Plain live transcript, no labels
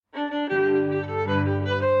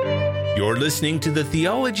You're listening to the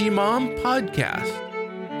Theology Mom podcast.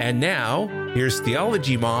 And now, here's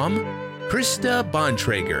Theology Mom, Krista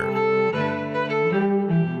Bontrager.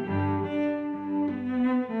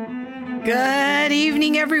 Good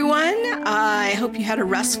evening, everyone. I hope you had a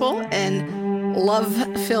restful and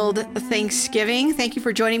love-filled Thanksgiving. Thank you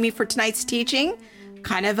for joining me for tonight's teaching.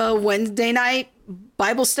 Kind of a Wednesday night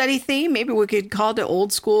Bible study theme. Maybe we could call it an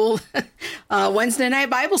old school Wednesday night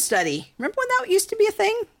Bible study. Remember when that used to be a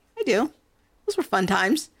thing? I do. Those were fun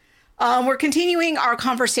times. We're continuing our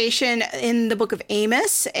conversation in the book of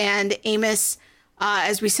Amos. And Amos,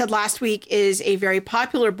 as we said last week, is a very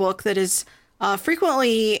popular book that is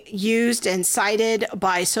frequently used and cited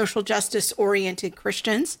by social justice-oriented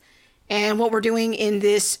Christians. And what we're doing in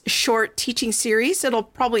this short teaching series, it'll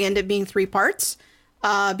probably end up being 3 parts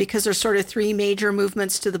because there's sort of 3 major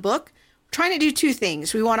movements to the book. We're trying to do 2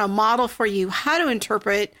 things. We want to model for you how to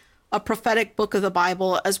interpret a prophetic book of the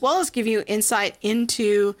Bible, as well as give you insight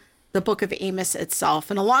into the book of Amos itself.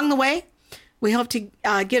 And along the way, we hope to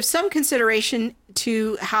give some consideration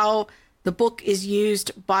to how the book is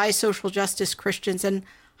used by social justice Christians and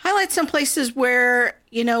highlight some places where,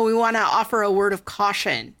 we want to offer a word of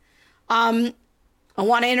caution. I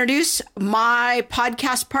want to introduce my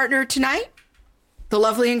podcast partner tonight, the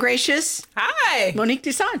lovely and gracious. Hi. Monique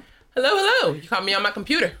Duson. Hello. You caught me on my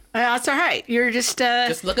computer. That's all right. You're just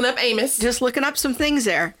looking up Amos. Just looking up some things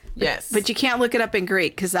there. Yes. But you can't look it up in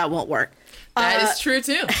Greek because that won't work. That is true,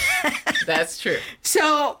 too. That's true.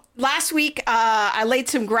 So last week, I laid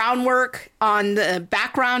some groundwork on the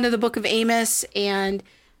background of the book of Amos, and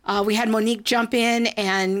we had Monique jump in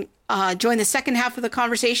and join the second half of the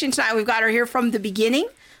conversation. Tonight, we've got her here from the beginning.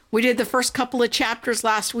 We did the first couple of chapters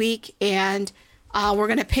last week, and we're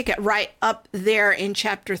going to pick it right up there in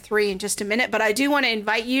chapter 3 in just a minute. But I do want to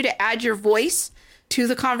invite you to add your voice to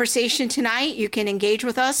the conversation tonight. You can engage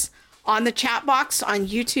with us on the chat box on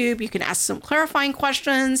YouTube. You can ask some clarifying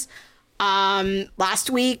questions. Last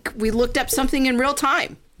week, we looked up something in real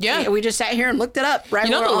time. Yeah. We just sat here and looked it up. Right.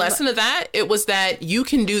 The lesson of that, it was that you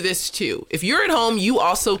can do this too. If you're at home, you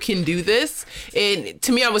also can do this. And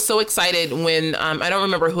to me, I was so excited when, I don't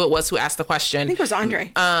remember who it was who asked the question. I think it was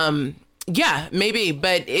Andre. Yeah, maybe,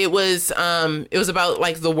 but it was about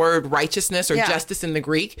like the word righteousness or justice in the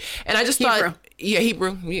Greek, and I just thought,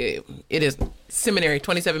 Hebrew, it is seminary,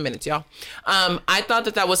 27 minutes, y'all. I thought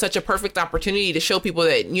that was such a perfect opportunity to show people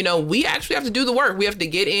that we actually have to do the work. We have to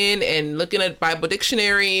get in and look in a Bible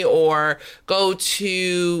dictionary or go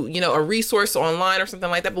to a resource online or something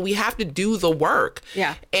like that. But we have to do the work.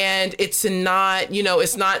 Yeah, and it's not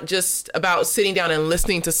it's not just about sitting down and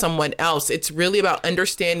listening to someone else. It's really about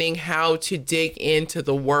understanding how to dig into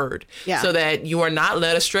the word, so that you are not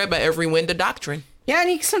led astray by every wind of doctrine. Yeah,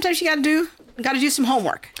 and sometimes you got to do some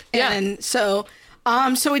homework. Yeah. And so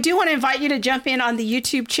we do want to invite you to jump in on the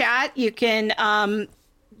YouTube chat. You can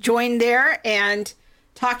join there and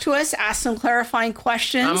talk to us, ask some clarifying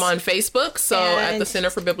questions. I'm on Facebook, so at the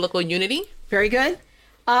Center for Biblical Unity. Very good.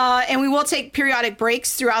 And we will take periodic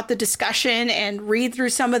breaks throughout the discussion and read through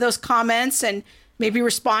some of those comments and maybe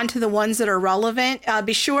respond to the ones that are relevant.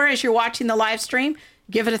 Be sure as you're watching the live stream,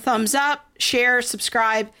 give it a thumbs up, share,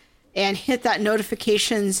 subscribe, and hit that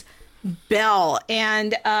notifications bell.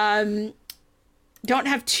 And don't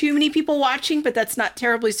have too many people watching, but that's not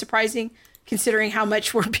terribly surprising considering how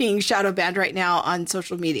much we're being shadow banned right now on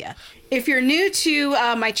social media. If you're new to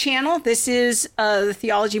my channel, this is the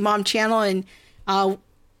Theology Mom channel, and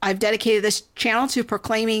I've dedicated this channel to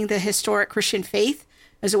proclaiming the historic Christian faith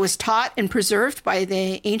as it was taught and preserved by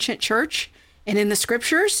the ancient church and in the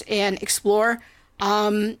scriptures, and explore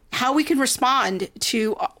how we can respond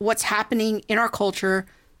to what's happening in our culture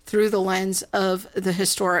through the lens of the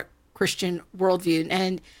historic Christian worldview.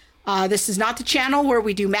 And this is not the channel where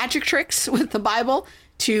we do magic tricks with the Bible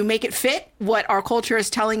to make it fit what our culture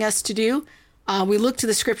is telling us to do. We look to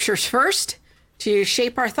the scriptures first to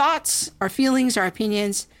shape our thoughts, our feelings, our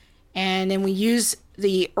opinions, and then we use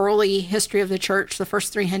the early history of the church, the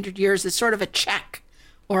first 300 years, as sort of a check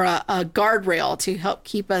or a guardrail to help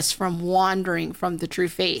keep us from wandering from the true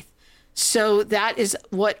faith. So that is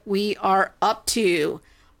what we are up to.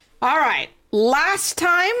 All right. Last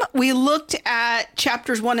time we looked at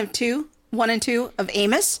chapters 1 and 2 of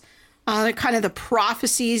Amos, kind of the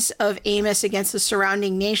prophecies of Amos against the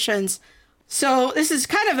surrounding nations. So this is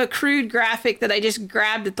kind of a crude graphic that I just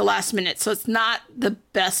grabbed at the last minute. So it's not the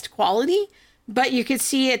best quality, but you could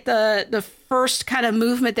see it. The first kind of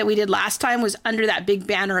movement that we did last time was under that big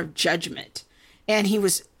banner of judgment. And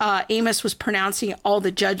Amos was pronouncing all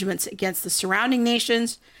the judgments against the surrounding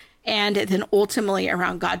nations, and then ultimately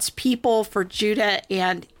around God's people for Judah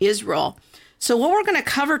and Israel. So what we're going to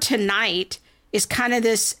cover tonight is kind of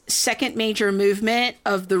this second major movement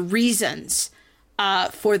of the reasons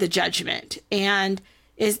for the judgment. And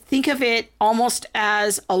think of it almost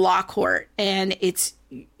as a law court. And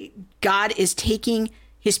God is taking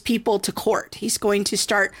his people to court. He's going to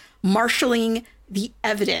start marshaling the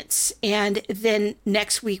evidence. And then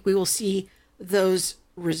next week we will see those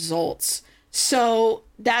results. So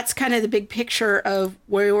that's kind of the big picture of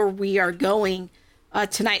where we are going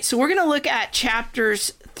tonight. So we're going to look at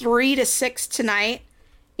chapters 3 to 6 tonight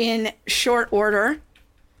in short order.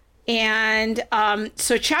 And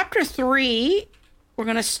so chapter 3, we're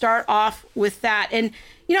going to start off with that. And,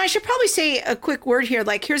 I should probably say a quick word here.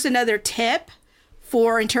 Like, here's another tip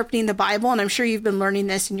for interpreting the Bible. And I'm sure you've been learning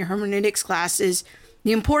this in your hermeneutics class, is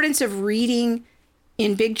the importance of reading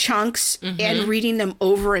in big chunks and reading them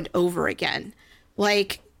over and over again.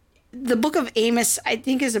 Like, the book of Amos, I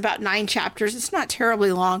think, is about 9 chapters. It's not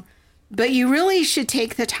terribly long, but you really should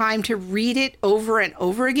take the time to read it over and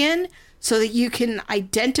over again so that you can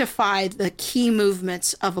identify the key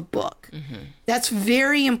movements of a book. That's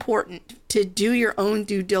very important, to do your own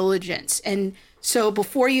due diligence. And so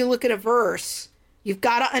before you look at a verse, you've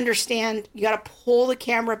got to understand, you got to pull the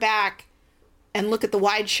camera back and look at the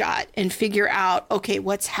wide shot and figure out, okay,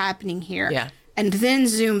 what's happening here? Yeah. And then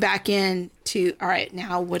zoom back in to, all right,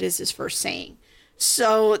 now what is this verse saying?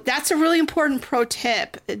 So that's a really important pro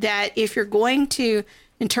tip, that if you're going to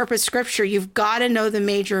interpret scripture, you've got to know the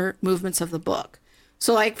major movements of the book.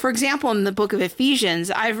 So, like, for example, in the book of Ephesians,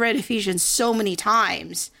 I've read Ephesians so many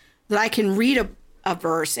times that I can read a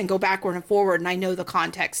verse and go backward and forward, and I know the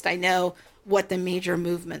context. I know what the major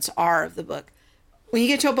movements are of the book. When you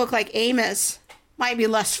get to a book like Amos, it might be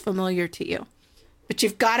less familiar to you, but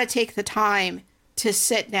you've got to take the time to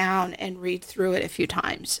sit down and read through it a few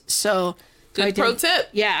times. So, good pro tip.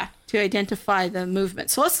 Yeah, to identify the movement.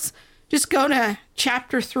 So let's just go to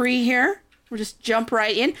chapter 3 here. We'll just jump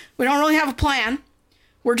right in. We don't really have a plan.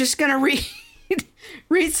 We're just going to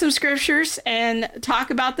read some scriptures and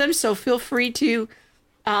talk about them. So feel free to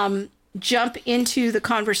jump into the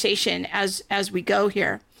conversation as we go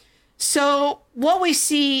here. So what we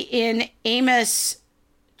see in Amos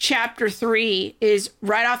chapter 3 is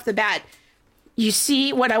right off the bat, you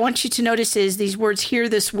see, what I want you to notice is these words, hear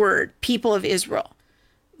this word, people of Israel.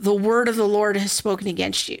 The word of the Lord has spoken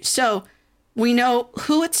against you. So we know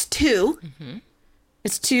who it's to.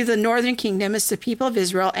 It's to the northern kingdom. It's the people of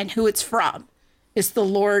Israel. And who it's from. It's the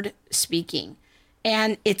Lord speaking.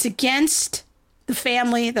 And it's against the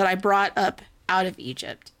family that I brought up out of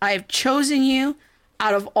Egypt. I have chosen you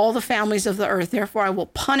out of all the families of the earth. Therefore, I will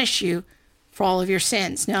punish you for all of your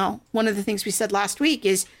sins. Now, one of the things we said last week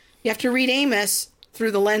is you have to read Amos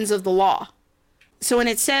through the lens of the law. So when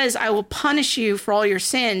it says, I will punish you for all your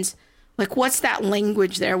sins, like, what's that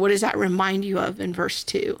language there? What does that remind you of in verse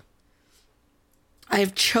 2? I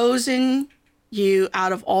have chosen you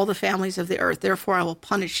out of all the families of the earth. Therefore, I will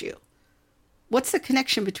punish you. What's the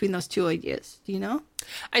connection between those two ideas? Do you know?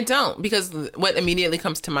 I don't, because what immediately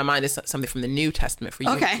comes to my mind is something from the New Testament. For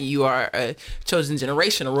you, you are a chosen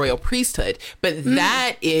generation, a royal priesthood. But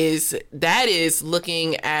that is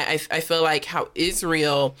looking at, I feel like, how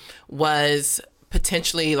Israel was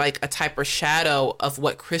potentially like a type or shadow of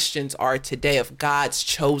what Christians are today, of God's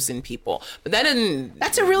chosen people. But that isn't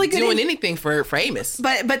doing anything for Amos.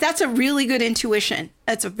 But that's a really good intuition.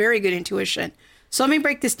 That's a very good intuition. So let me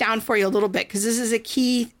break this down for you a little bit, because this is a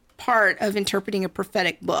key part of interpreting a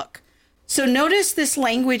prophetic book. So notice this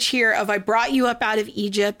language here of, I brought you up out of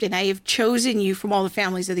Egypt and I have chosen you from all the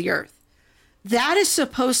families of the earth. That is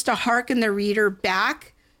supposed to hearken the reader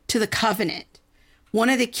back to the covenant. One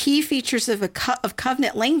of the key features of of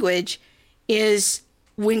covenant language is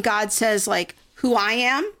when God says, like, who I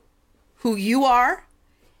am, who you are,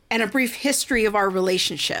 and a brief history of our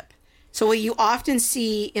relationship. So what you often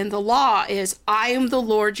see in the law is, I am the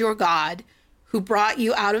Lord your God who brought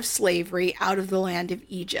you out of slavery, out of the land of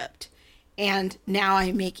Egypt. And now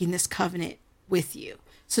I'm making this covenant with you.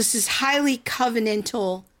 So this is highly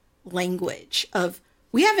covenantal language of,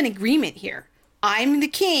 we have an agreement here. I'm the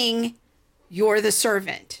king, you're the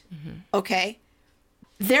servant. Okay?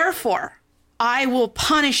 Therefore, I will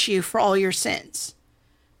punish you for all your sins.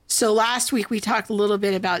 So last week we talked a little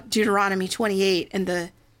bit about Deuteronomy 28 and do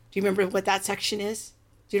you remember what that section is?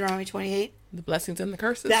 Deuteronomy 28? The blessings and the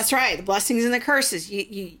curses. That's right. The blessings and the curses.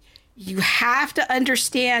 You have to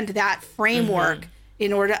understand that framework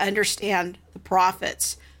in order to understand the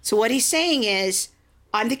prophets. So what he's saying is,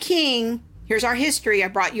 I'm the king. Here's our history. I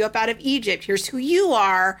brought you up out of Egypt. Here's who you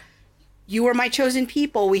are. You were my chosen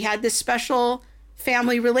people. We had this special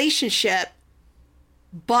family relationship,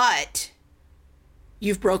 but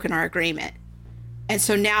you've broken our agreement. And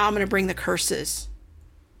so now I'm going to bring the curses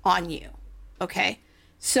on you. Okay.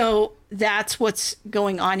 So that's what's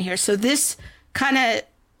going on here. So this kind of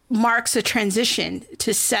marks a transition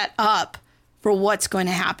to set up for what's going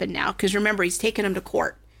to happen now. Because remember, he's taking him to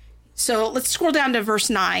court. So let's scroll down to verse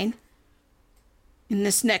 9 in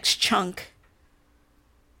this next chunk.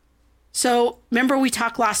 So remember, we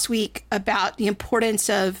talked last week about the importance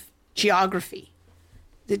of geography.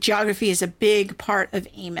 The geography is a big part of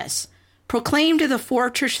Amos. Proclaim to the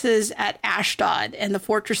fortresses at Ashdod and the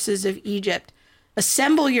fortresses of Egypt,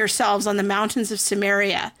 assemble yourselves on the mountains of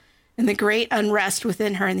Samaria, and the great unrest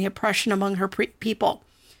within her and the oppression among her people.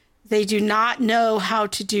 They do not know how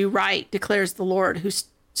to do right, declares the Lord, who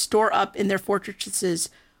store up in their fortresses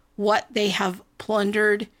what they have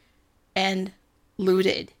plundered and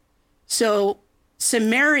looted. So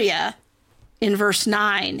Samaria in verse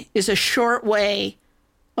 9 is a short way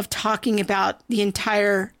of talking about the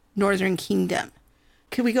entire northern kingdom.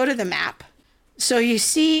 Could we go to the map? So you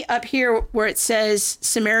see up here where it says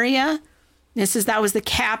Samaria, that was the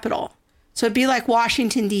capital. So it'd be like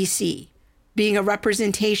Washington, D.C., being a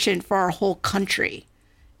representation for our whole country.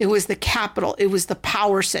 It was the capital. It was the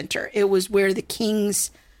power center. It was where the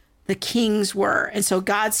kings were. And so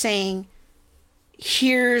God's saying,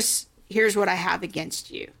 here's what I have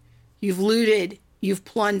against you. You've looted, you've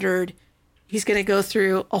plundered. He's going to go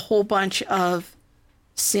through a whole bunch of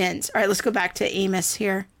sins. All right, let's go back to Amos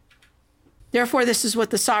here. Therefore, this is what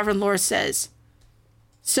the sovereign Lord says.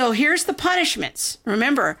 So here's the punishments.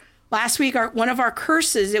 Remember, last week, one of our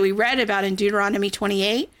curses that we read about in Deuteronomy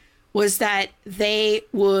 28 was that they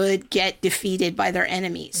would get defeated by their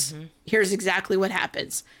enemies. Mm-hmm. Here's exactly what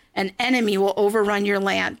happens. An enemy will overrun your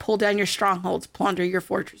land, pull down your strongholds, plunder your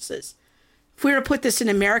fortresses. If we were to put this in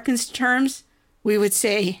Americans' terms, we would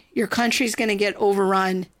say your country's going to get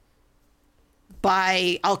overrun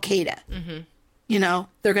by Al-Qaeda. Mm-hmm. You know,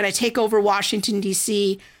 they're going to take over Washington,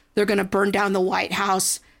 D.C. They're going to burn down the White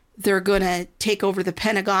House. They're going to take over the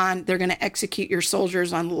Pentagon. They're going to execute your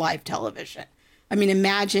soldiers on live television. I mean,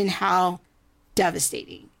 imagine how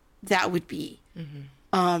devastating that would be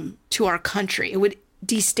to our country. It would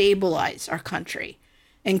destabilize our country.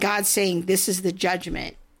 And God's saying, this is the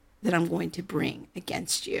judgment that I'm going to bring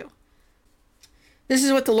against you. This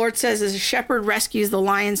is what the Lord says: as a shepherd rescues the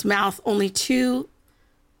lion's mouth, only 2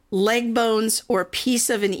 leg bones or a piece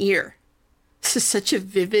of an ear. This is such a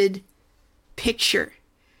vivid picture.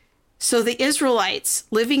 So the Israelites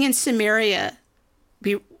living in Samaria,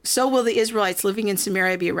 so will the Israelites living in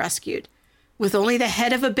Samaria be rescued, with only the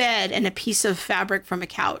head of a bed and a piece of fabric from a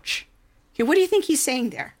couch. Okay, what do you think he's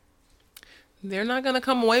saying there? They're not going to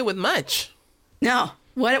come away with much. No.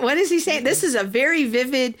 What is he saying? This is a very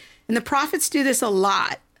vivid, and the prophets do this a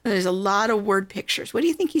lot. There's a lot of word pictures. What do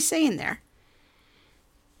you think he's saying there?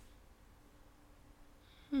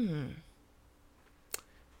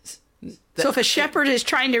 So if a shepherd is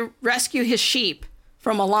trying to rescue his sheep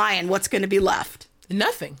from a lion, what's going to be left?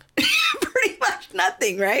 Nothing. Pretty much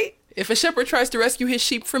nothing, right? If a shepherd tries to rescue his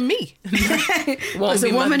sheep from me, as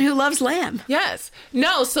a woman who loves lamb. Yes.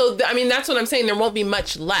 No. So I mean, that's what I'm saying. There won't be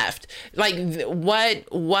much left. Like what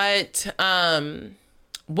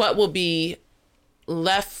will be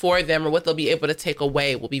left for them, or what they'll be able to take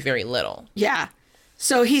away, will be very little. Yeah.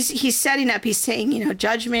 So he's setting up. He's saying,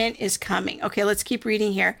 judgment is coming. Okay, let's keep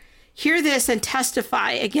reading here. Hear this and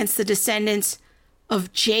testify against the descendants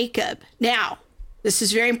of Jacob. Now, this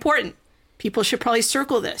is very important. People should probably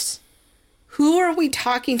circle this. Who are we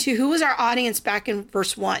talking to? Who was our audience back in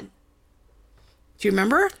verse 1? Do you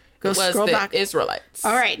remember? Go scroll back. Israelites.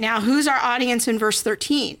 All right. Now, who's our audience in verse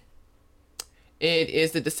 13? It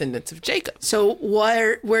is the descendants of Jacob. So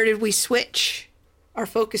where did we switch our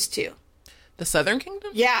focus to? The southern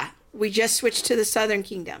kingdom? Yeah. We just switched to the southern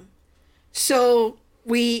kingdom. So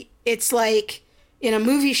it's like in a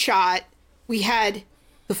movie shot, we had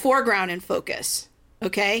the foreground in focus.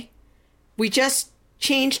 Okay? We just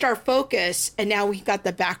changed our focus, and now we've got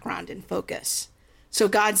the background in focus. So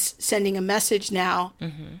God's sending a message now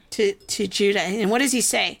to Judah. And what does he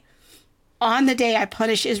say? On the day I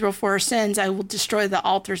punish Israel for her sins, I will destroy the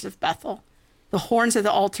altars of Bethel. The horns of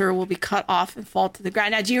the altar will be cut off and fall to the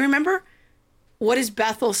ground. Now, do you remember? What does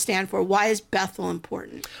Bethel stand for? Why is Bethel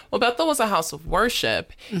important? Well, Bethel was a house of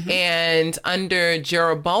worship. And under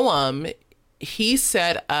Jeroboam, he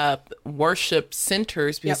set up worship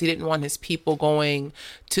centers because he didn't want his people going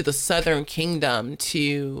to the southern kingdom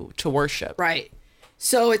to worship. Right.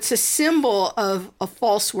 So it's a symbol of a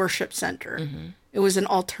false worship center. It was an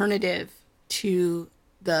alternative to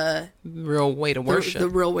the real way to worship. The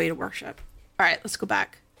real way to worship. All right, let's go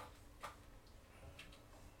back.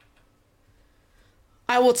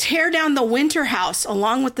 I will tear down the winter house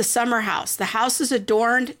along with the summer house. The house is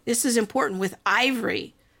adorned, this is important, with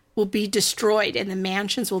ivory will be destroyed and the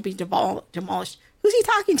mansions will be demolished. Who's he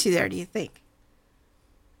talking to there, do you think?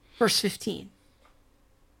 Verse 15.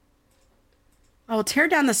 I will tear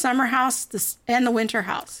down the summer house and the winter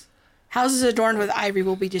house. Houses adorned with ivory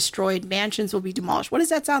will be destroyed. Mansions will be demolished. What does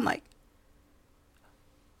that sound like?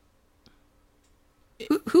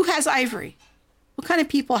 Who has ivory? What kind of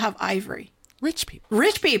people have ivory? Rich people.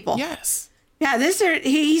 Rich people. Yes. Yeah,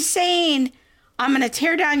 he's saying, I'm going to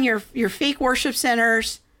tear down your fake worship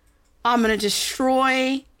centers. I'm going to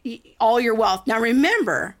destroy all your wealth. Now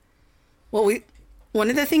remember, one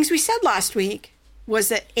of the things we said last week was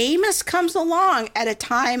that Amos comes along at a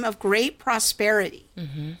time of great prosperity.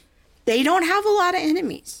 Mm-hmm. They don't have a lot of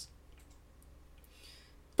enemies.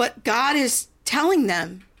 But God is telling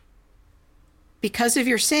them, because of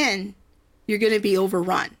your sin, you're going to be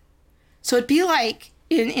overrun. So it'd be like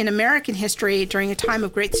in American history during a time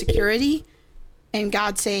of great security, and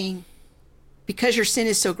God saying, because your sin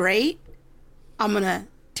is so great, I'm going to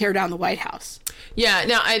tear down the White House. Yeah.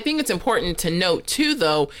 Now, I think it's important to note, too,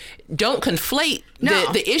 though, don't conflate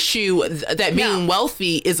the issue that being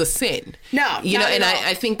wealthy is a sin. No, you know, and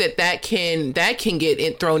I think that can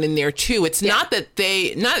get thrown in there, too. It's not that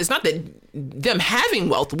it's not that them having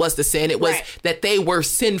wealth was the sin. It was that they were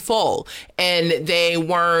sinful and they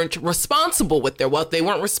weren't responsible with their wealth. They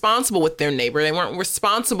weren't responsible with their neighbor. They weren't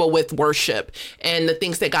responsible with worship and the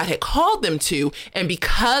things that God had called them to. And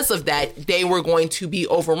because of that, they were going to be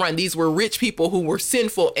overrun. These were rich people who were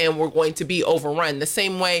sinful and were going to be overrun. The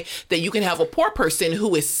same way that you can have a poor person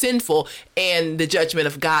who is sinful and the judgment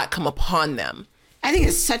of God come upon them. I think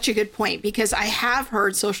it's such a good point, because I have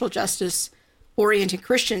heard social justice oriented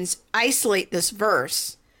Christians isolate this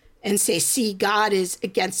verse and say, see, God is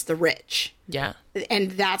against the rich. Yeah.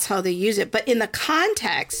 And that's how they use it. But in the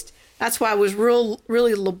context, that's why I was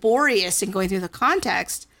really laborious in going through the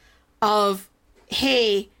context of,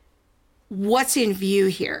 hey, what's in view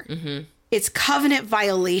here? Mm-hmm. It's covenant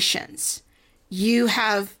violations. You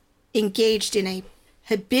have engaged in a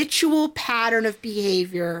habitual pattern of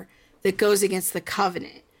behavior that goes against the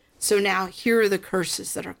covenant. So now here are the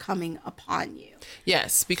curses that are coming upon you.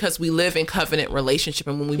 Yes, because we live in covenant relationship.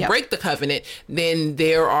 And when we break the covenant, then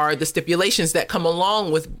there are the stipulations that come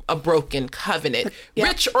along with a broken covenant,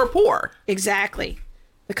 rich or poor. Exactly.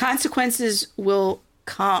 The consequences will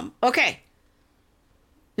come. Okay.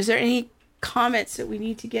 Is there any comments that we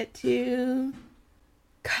need to get to?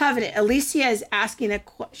 Covenant. Alicia is asking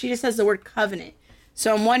she just has the word covenant.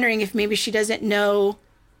 So I'm wondering if maybe she doesn't know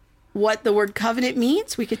what the word covenant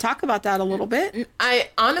means. We could talk about that a little bit. I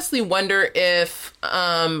honestly wonder if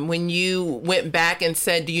when you went back and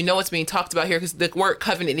said, do you know what's being talked about here? Because the word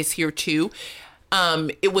covenant is here too.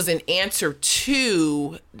 It was an answer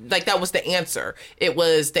to, like, that was the answer.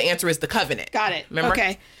 The answer is the covenant. Got it. Remember?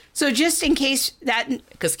 Okay. So just in case that...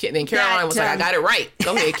 Because then Caroline was like, I got it right.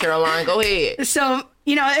 Go ahead, Caroline. Go ahead. So,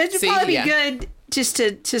 it'd probably be good just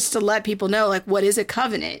to let people know, like, what is a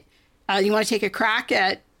covenant? You want to take a crack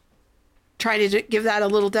at try to give that a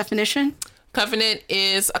little definition? Covenant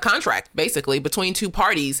is a contract, basically, between two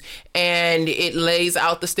parties, and it lays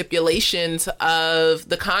out the stipulations of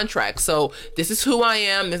the contract. So this is who I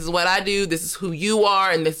am, this is what I do, this is who you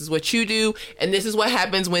are, and this is what you do, and this is what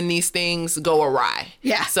happens when these things go awry.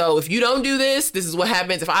 Yeah. So if you don't do this, this is what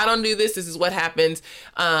happens. If I don't do this, this is what happens.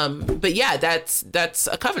 But yeah, that's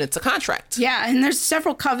a covenant. It's a contract. Yeah, and there's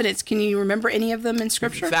several covenants. Can you remember any of them in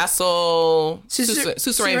Scripture?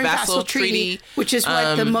 Suzerain vassal treaty, which is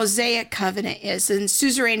what the Mosaic covenant is. And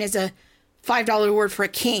suzerain is a $5 word for a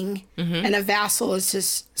king, and a vassal is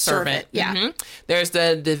his servant. Yeah. Mm-hmm. There's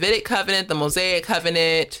the Davidic covenant, the Mosaic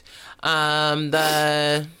covenant,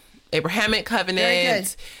 the Abrahamic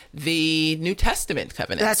covenant, the New Testament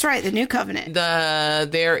covenant. That's right, the New Covenant.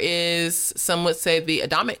 There is, some would say, the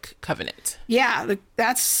Adamic covenant. Yeah,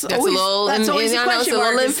 that's always a question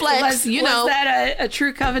mark. Was that a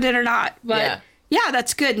true covenant or not? But yeah,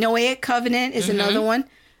 that's good. Noahic covenant is another one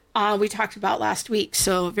we talked about last week.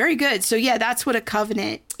 So very good. So yeah, that's what a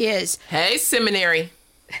covenant is. Hey, seminary.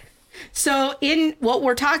 So in what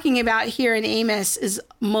we're talking about here in Amos is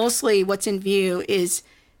mostly what's in view is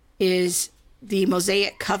the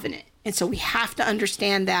Mosaic covenant. And so we have to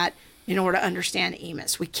understand that in order to understand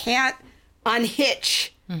Amos. We can't unhitch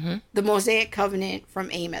the Mosaic covenant from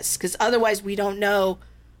Amos, because otherwise we don't know,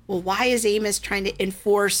 well, why is Amos trying to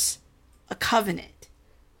enforce a covenant?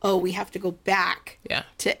 Oh, we have to go back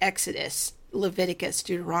to Exodus, Leviticus,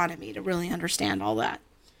 Deuteronomy to really understand all that.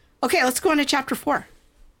 Okay, let's go on to chapter 4.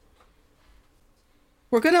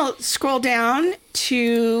 We're going to scroll down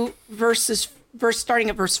to verses starting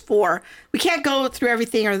at verse 4. We can't go through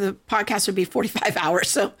everything or the podcast would be 45 hours.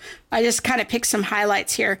 So I just kind of picked some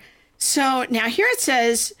highlights here. So now here it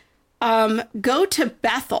says, go to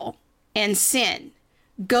Bethel and sin.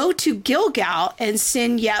 Go to Gilgal and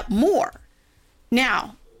sin yet more.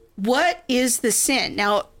 Now, what is the sin?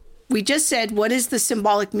 Now, we just said, what is the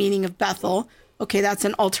symbolic meaning of Bethel? Okay, that's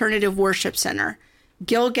an alternative worship center.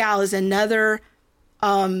 Gilgal is another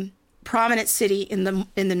prominent city in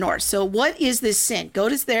the north. So what is this sin? Go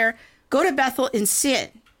to Bethel and sin.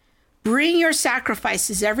 Bring your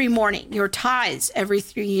sacrifices every morning, your tithes every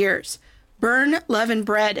 3 years. Burn leavened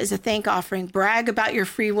bread as a thank offering. Brag about your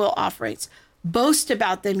free will offerings. Boast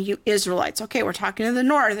about them, you Israelites. Okay, we're talking to the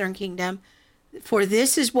northern kingdom. For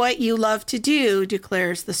this is what you love to do,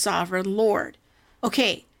 declares the sovereign Lord.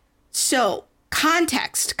 Okay, so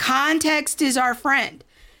context. Context is our friend.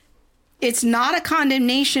 It's not a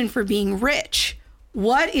condemnation for being rich.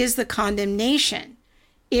 What is the condemnation?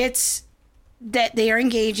 It's that they are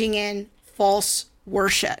engaging in false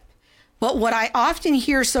worship. But what I often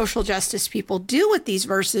hear social justice people do with these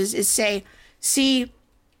verses is say, see,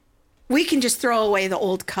 we can just throw away the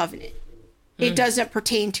old covenant. It doesn't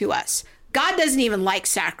pertain to us. God doesn't even like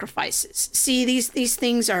sacrifices. See, these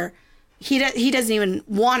things are, he doesn't even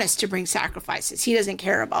want us to bring sacrifices. He doesn't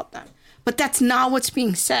care about them. But that's not what's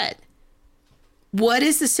being said. What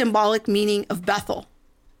is the symbolic meaning of Bethel?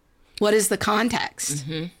 What is the context?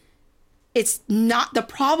 It's not, the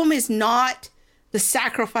problem is not the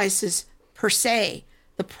sacrifices per se.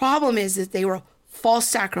 The problem is that they were false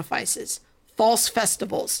sacrifices, false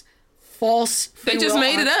festivals, false. They just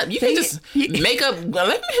made it up. You can just make up.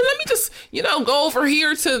 Let me just, go over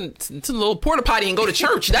here to the little porta potty and go to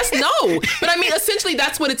church. That's no. But I mean, essentially,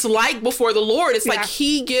 that's what it's like before the Lord. It's like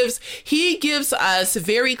he gives us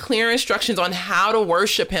very clear instructions on how to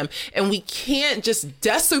worship him, and we can't just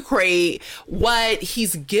desecrate what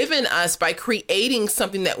he's given us by creating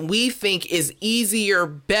something that we think is easier,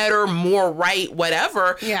 better, more right,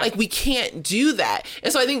 whatever. Yeah. Like, we can't do that.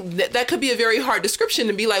 And so I think that could be a very hard description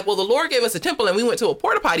to be like, well, the Lord gave us a temple and we went to a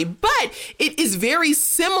porta potty, but it is very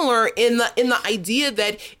similar in the idea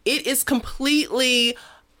that it is completely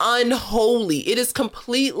unholy. It is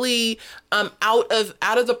completely out of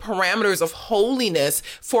the parameters of holiness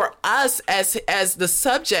for us as the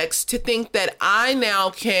subjects to think that I now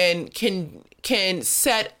can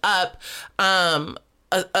set up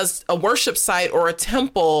a worship site or a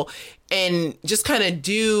temple and just kind of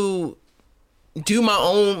do my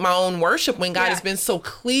own worship when God has been so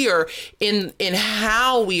clear in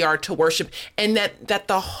how we are to worship, and that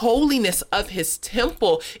the holiness of his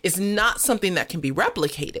temple is not something that can be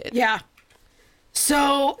replicated. Yeah.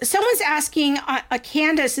 So someone's asking,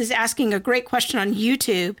 Candace is asking a great question on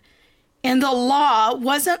YouTube. In the law,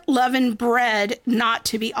 wasn't leavened bread not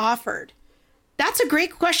to be offered? That's a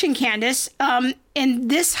great question, Candace. And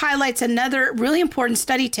this highlights another really important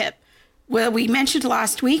study tip. Well, we mentioned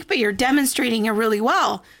last week, but you're demonstrating it really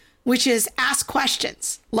well, which is ask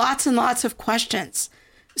questions, lots and lots of questions.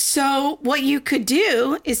 So what you could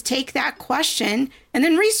do is take that question and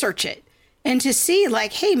then research it and to see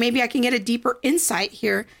like, hey, maybe I can get a deeper insight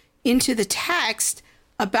here into the text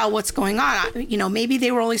about what's going on. Maybe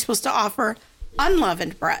they were only supposed to offer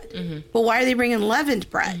unleavened bread, but why are they bringing leavened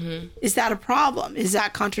bread? Is that a problem? Does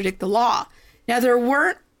that contradict the law? Now, there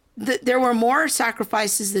were more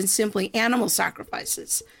sacrifices than simply animal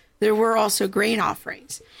sacrifices. There were also grain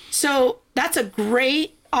offerings. So that's a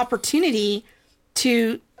great opportunity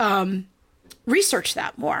to research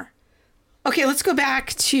that more. Okay, let's go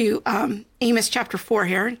back to Amos chapter 4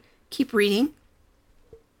 here. Keep reading.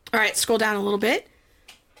 All right, scroll down a little bit.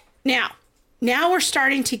 Now we're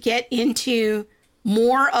starting to get into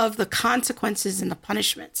more of the consequences and the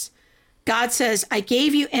punishments. God says, I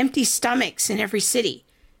gave you empty stomachs in every city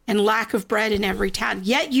and lack of bread in every town,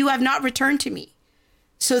 yet you have not returned to me.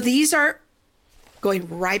 So these are going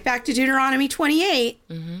right back to Deuteronomy 28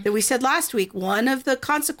 that we said last week. One of the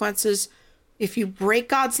consequences, if you break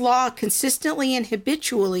God's law consistently and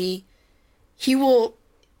habitually, he will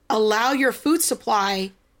allow your food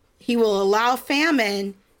supply, he will allow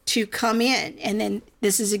famine to come in. And then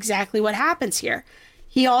this is exactly what happens here.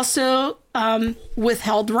 He also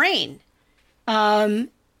withheld rain. And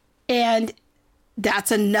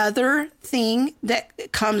that's another thing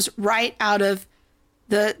that comes right out of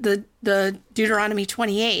the Deuteronomy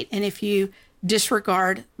 28. And if you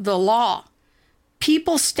disregard the law,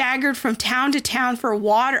 people staggered from town to town for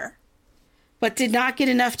water, but did not get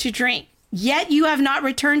enough to drink. Yet you have not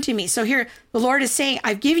returned to me. So here the Lord is saying,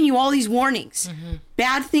 I've given you all these warnings.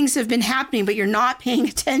 Bad things have been happening, but you're not paying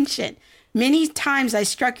attention. Many times I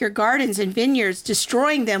struck your gardens and vineyards,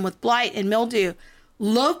 destroying them with blight and mildew.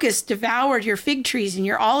 Locusts devoured your fig trees and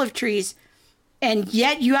your olive trees, and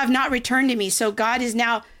yet you have not returned to me. So God is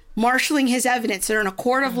now marshaling his evidence. They're in a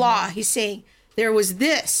court of law. He's saying, there was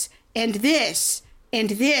this and this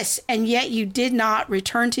and this, and yet you did not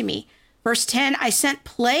return to me. Verse 10, I sent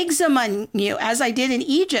plagues among you, as I did in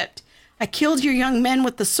Egypt. I killed your young men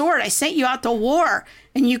with the sword. I sent you out to war,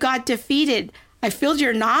 and you got defeated. I filled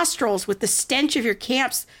your nostrils with the stench of your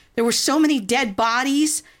camps. There were so many dead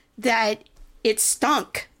bodies that it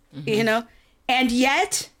stunk, and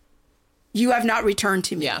yet you have not returned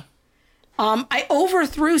to me. Yeah. I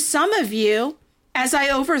overthrew some of you as I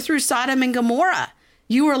overthrew Sodom and Gomorrah.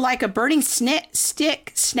 You were like a burning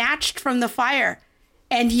stick snatched from the fire,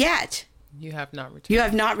 and yet you have not returned. You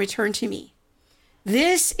have not returned to me.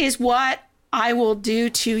 This is what I will do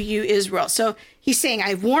to you, Israel. So he's saying,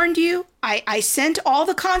 I've warned you. I sent all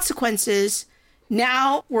the consequences.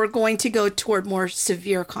 Now we're going to go toward more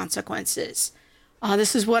severe consequences.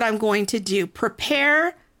 This is what I'm going to do.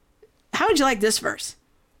 Prepare. How would you like this verse?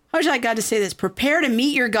 How would you like God to say this? Prepare to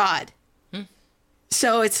meet your God.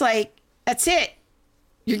 So it's like, that's it.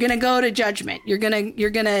 You're going to go to judgment. You're going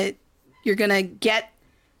to get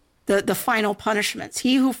the final punishments.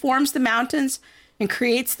 He who forms the mountains and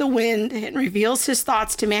creates the wind and reveals his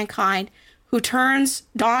thoughts to mankind, who turns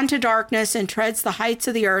dawn to darkness and treads the heights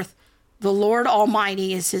of the earth, the Lord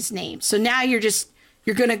Almighty is his name. So now you're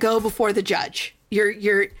going to go before the judge.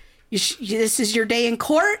 This is your day in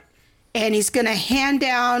court, and he's going to hand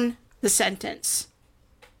down the sentence.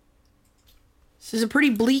 This is a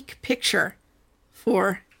pretty bleak picture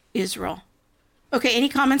for Israel. Okay, any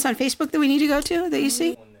comments on Facebook that we need to go to that you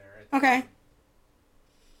see? Okay.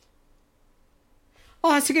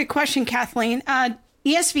 Oh, that's a good question, Kathleen.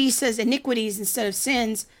 ESV says iniquities instead of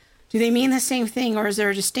sins. Do they mean the same thing, or is there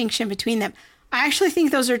a distinction between them? I actually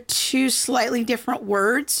think those are two slightly different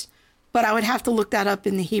words, but I would have to look that up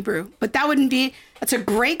in the Hebrew. But that's a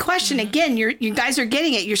great question. Again, you guys are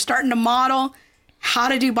getting it. You're starting to model how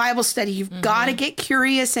to do Bible study. You've got to get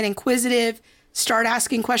curious and inquisitive, start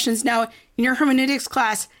asking questions. Now, in your hermeneutics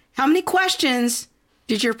class, how many questions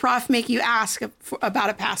did your prof make you ask about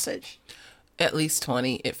a passage? At least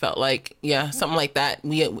 20, it felt like. Yeah, something like that.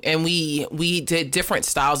 We did different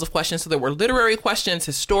styles of questions. So there were literary questions,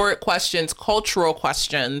 historic questions, cultural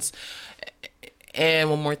questions, and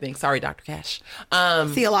one more thing. Sorry, Dr. Cash.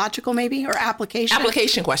 Theological maybe, or application?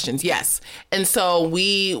 Application questions, yes. And so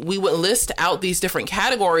we would list out these different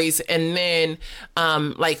categories, and then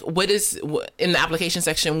what is, in the application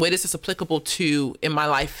section, what is this applicable to in my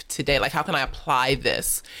life today? Like, how can I apply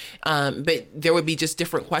this? But there would be just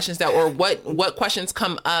different questions or what questions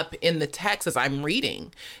come up in the text as I'm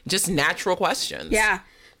reading? Just natural questions. Yeah.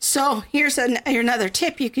 So here's another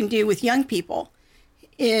tip you can do with young people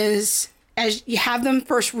is, as you have them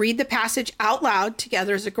first read the passage out loud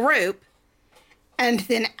together as a group, and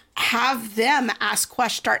then have them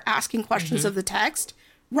start asking questions of the text,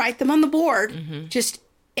 write them on the board, just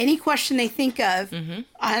any question they think of. And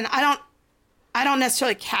I don't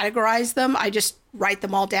necessarily categorize them. I just write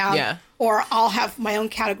them all down. Yeah. Or I'll have my own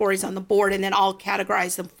categories on the board, and then I'll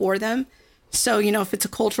categorize them for them. So, if it's a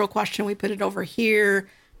cultural question, we put it over here.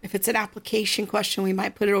 If it's an application question, we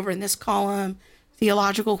might put it over in this column.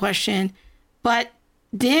 Theological question. But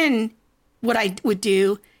then what I would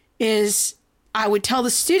do is I would tell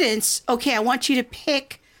the students, okay, I want you to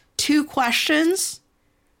pick 2 questions,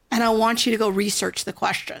 and I want you to go research the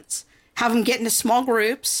questions. Have them get into small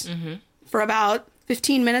groups for about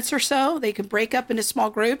 15 minutes or so. They can break up into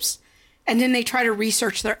small groups, and then they try to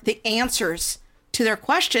research the answers to their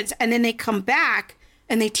questions, and then they come back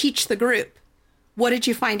and they teach the group. What did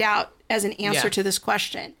you find out as an answer to this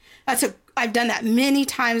question? I've done that many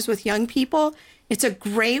times with young people. It's a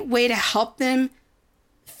great way to help them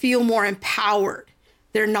feel more empowered.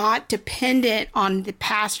 They're not dependent on the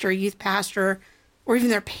pastor, youth pastor, or even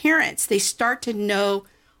their parents. They start to know,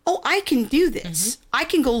 oh, I can do this. I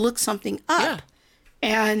can go look something up. Yeah.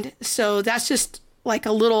 And so that's just like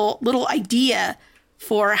a little idea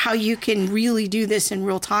for how you can really do this in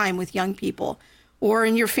real time with young people or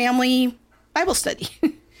in your family Bible study,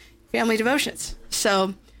 family devotions.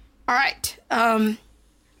 So, all right.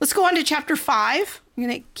 Let's go on to chapter 5. I'm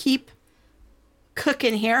going to keep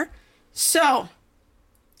cooking here. So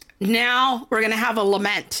now we're going to have a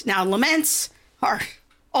lament. Now, laments are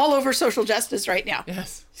all over social justice right now.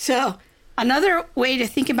 Yes. So another way to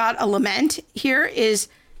think about a lament here is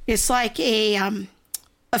it's like a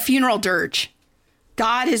funeral dirge.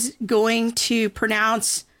 God is going to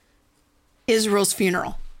pronounce Israel's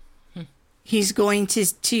funeral. He's going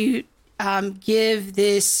to give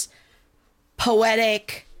this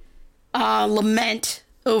poetic lament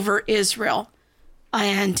over Israel.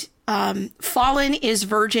 And fallen is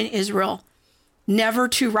virgin Israel, never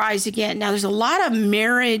to rise again. Now, there's a lot of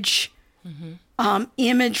marriage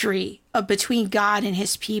imagery between God and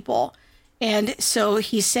his people. And so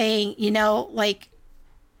he's saying, like,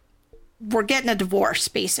 we're getting a divorce,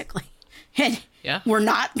 basically. And we're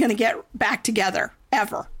not going to get back together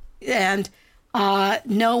ever. And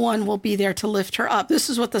no one will be there to lift her up. This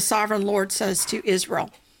is what the sovereign Lord says to Israel.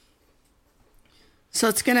 So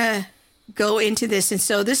it's going to go into this. And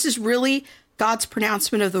so this is really God's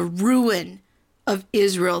pronouncement of the ruin of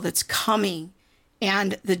Israel that's coming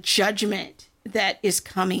and the judgment that is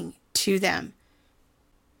coming to them.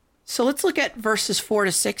 So let's look at verses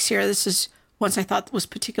 4-6 here. This is ones I thought was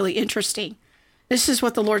particularly interesting. This is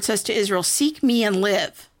what the Lord says to Israel: seek me and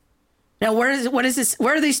live. Now, what is this?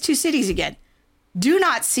 Where are these two cities again? Do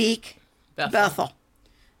not seek Bethel.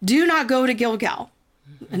 Do not go to Gilgal,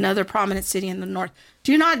 another prominent city in the north.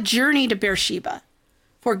 Do not journey to Beersheba,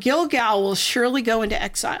 for Gilgal will surely go into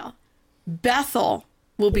exile. Bethel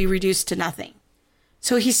will be reduced to nothing.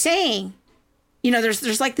 So he's saying,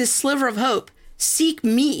 there's like this sliver of hope. Seek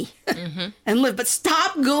me and live, but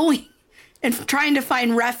stop going and trying to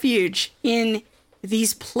find refuge in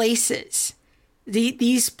these places.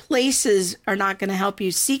 These places are not going to help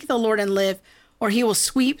you. Seek the Lord and live, or he will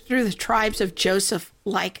sweep through the tribes of Joseph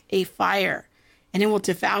like a fire, and it will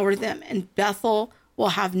devour them, and Bethel will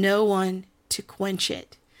have no one to quench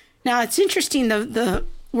it. Now, it's interesting, the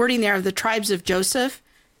wording there of the tribes of Joseph,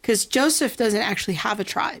 because Joseph doesn't actually have a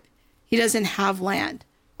tribe. He doesn't have land.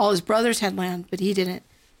 All his brothers had land, but he didn't.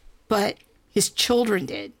 But his children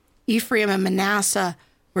did. Ephraim and Manasseh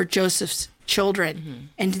were Joseph's children,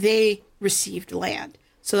 and they received land.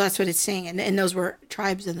 So that's what it's saying. And those were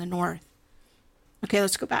tribes in the north. Okay,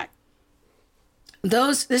 let's go back.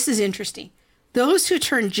 This is interesting. Those who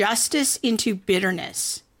turn justice into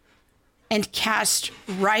bitterness and cast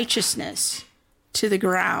righteousness to the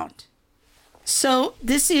ground. So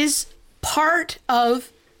this is part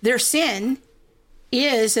of their sin,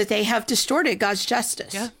 is that they have distorted God's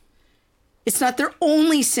justice. Yeah. It's not their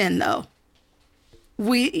only sin, though.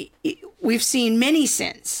 We've seen many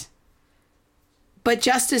sins, but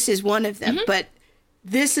justice is one of them. But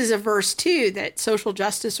this is a verse, too, that social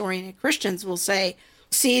justice-oriented Christians will say,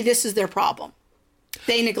 see, this is their problem.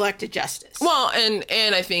 They neglected justice. Well,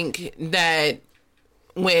 and I think that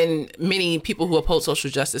when many people who oppose social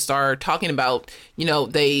justice are talking about,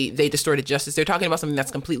 they distorted justice, they're talking about something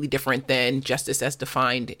that's completely different than justice as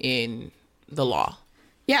defined in the law.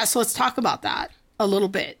 Yeah, so let's talk about that a little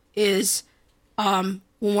bit. When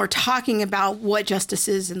we're talking about what justice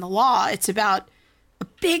is in the law, it's about a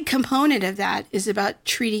big component of that is about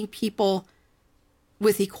treating people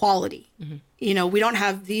with equality. We don't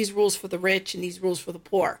have these rules for the rich and these rules for the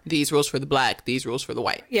poor. These rules for the black, these rules for the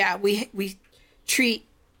white. Yeah, we treat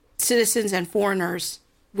citizens and foreigners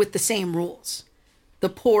with the same rules. The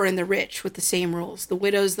poor and the rich with the same rules. The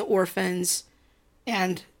widows, the orphans,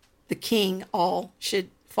 and the king all should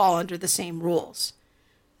fall under the same rules.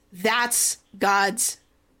 That's God's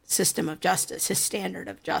system of justice, his standard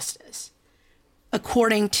of justice,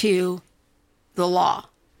 according to the law.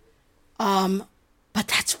 But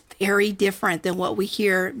that's very different than what we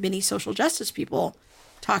hear many social justice people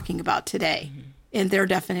talking about today in their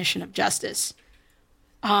definition of justice.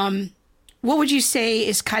 What would you say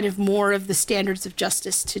is kind of more of the standards of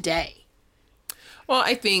justice today? Well,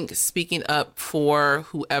 I think speaking up for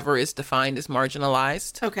whoever is defined as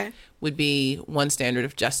marginalized would be one standard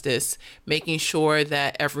of justice. Making sure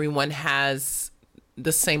that everyone has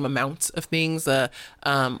the same amounts of things, same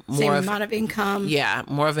amount of income. Yeah,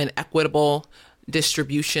 more of an equitable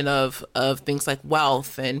distribution of things like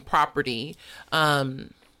wealth and property. I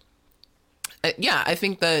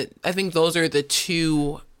think those are the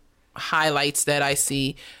two highlights that I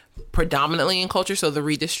see predominantly in culture. So the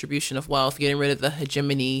redistribution of wealth, getting rid of the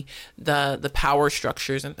hegemony, the power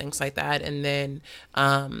structures and things like that, and then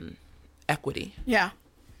equity. Yeah.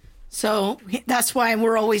 So that's why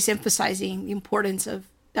we're always emphasizing the importance of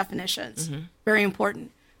definitions. Very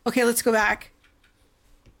important. Okay, let's go back.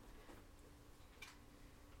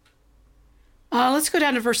 Let's go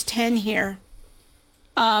down to verse 10 here.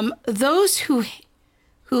 Those who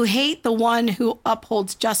hate the one who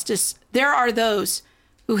upholds justice, there are those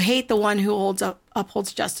who hate the one who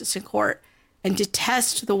upholds justice in court and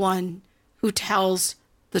detest the one who tells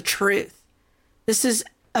the truth. This is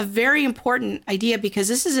a very important idea because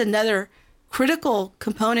this is another critical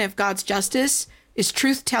component of God's justice is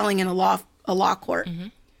truth-telling in a law court.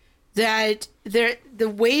 That the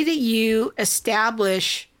way that you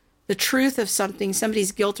establish the truth of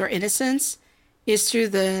somebody's guilt or innocence, is through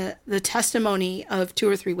the testimony of 2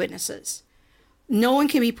 or 3 witnesses. No one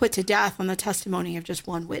can be put to death on the testimony of just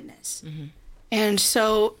one witness. Mm-hmm. And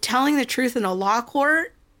so telling the truth in a law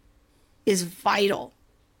court is vital.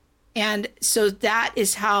 And so that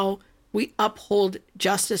is how we uphold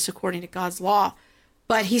justice according to God's law.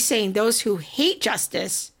 But he's saying those who hate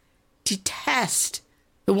justice detest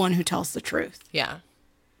the one who tells the truth. Yeah.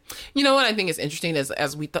 You know what I think is interesting is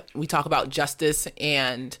as we talk about justice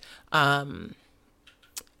and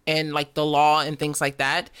like the law and things like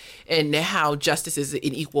that, and how justice is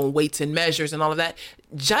in equal weights and measures and all of that.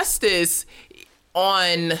 Justice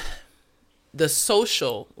on the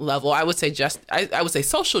social level, I would say I would say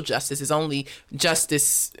social justice is only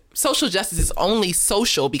justice. Social justice is only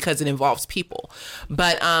social because it involves people,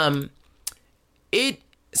 but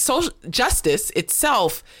social justice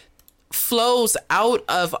itself flows out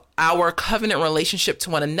of our covenant relationship to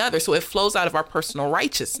one another. So it flows out of our personal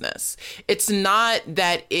righteousness. It's not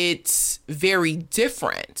that it's very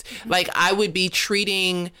different. Like I would be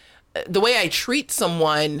treating, the way I treat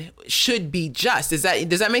someone should be just. Does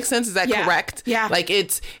that make sense? Is that correct? Yeah. Like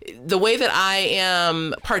it's the way that I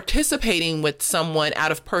am participating with someone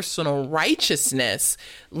out of personal righteousness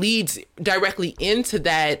leads directly into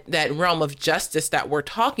that realm of justice that we're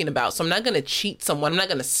talking about. So I'm not going to cheat someone. I'm not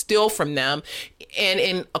going to steal from them. And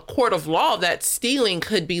in a court of law, that stealing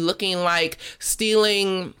could be looking like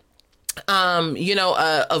stealing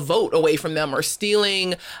a vote away from them or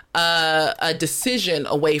stealing a decision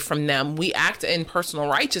away from them. We act in personal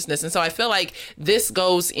righteousness. And so I feel like this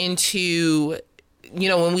goes into,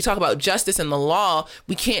 when we talk about justice in the law,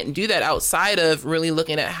 we can't do that outside of really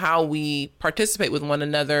looking at how we participate with one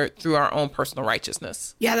another through our own personal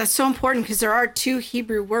righteousness. Yeah, that's so important because there are 2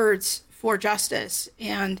 Hebrew words for justice.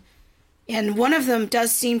 And one of them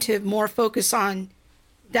does seem to more focus on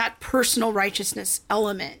that personal righteousness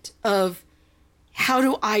element of how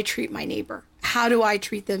do I treat my neighbor? How do I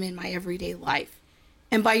treat them in my everyday life?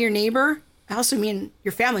 And by your neighbor, I also mean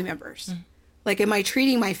your family members. Mm. Like, am I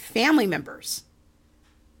treating my family members,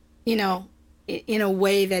 in a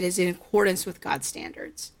way that is in accordance with God's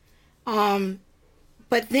standards?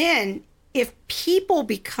 But then if people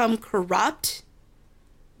become corrupt,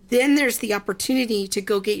 then there's the opportunity to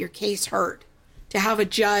go get your case heard, to have a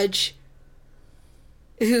judge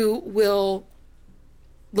who will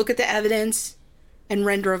look at the evidence and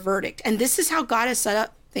render a verdict. And this is how God has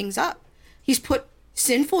set things up. He's put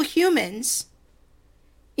sinful humans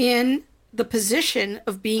in the position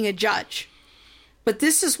of being a judge. But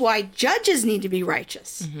this is why judges need to be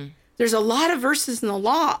righteous. Mm-hmm. There's a lot of verses in the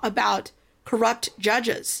law about corrupt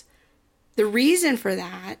judges. The reason for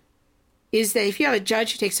that is that if you have a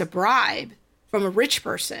judge who takes a bribe from a rich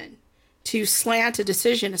person to slant a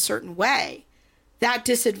decision a certain way, that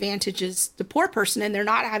disadvantages the poor person, and they're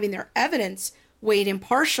not having their evidence weighed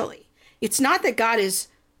impartially. It's not that God is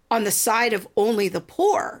on the side of only the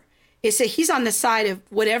poor. It's that he's on the side of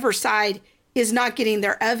whatever side is not getting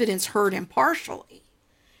their evidence heard impartially.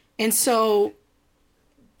 And so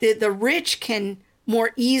the rich can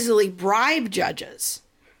more easily bribe judges.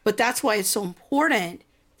 But that's why it's so important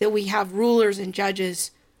that we have rulers and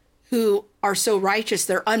judges who are so righteous,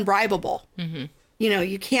 they're unbribable. Mm-hmm.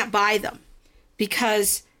 You can't buy them.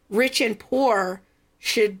 Because rich and poor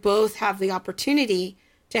should both have the opportunity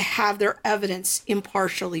to have their evidence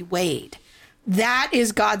impartially weighed. That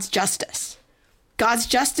is God's justice. God's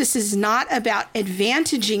justice is not about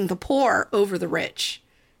advantaging the poor over the rich.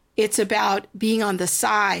 It's about being on the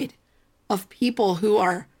side of people who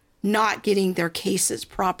are not getting their cases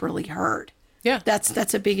properly heard. Yeah.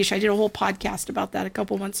 That's a big issue. I did a whole podcast about that a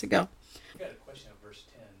couple months ago. I've got a question on verse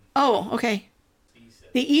 10. Oh, okay.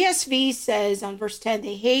 The ESV says on verse 10,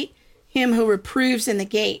 they hate him who reproves in the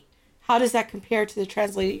gate. How does that compare to the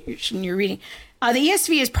translation you're reading? The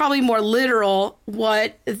ESV is probably more literal.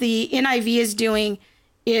 What the NIV is doing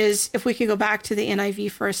is, if we could go back to the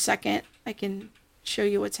NIV for a second, I can show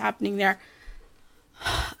you what's happening there.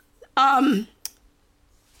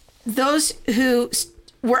 Those who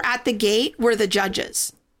were at the gate were the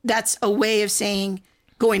judges. That's a way of saying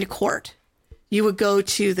going to court. You would go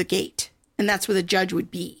to the gate. And that's where the judge would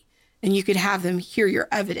be. And you could have them hear your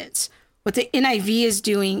evidence. What the NIV is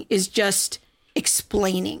doing is just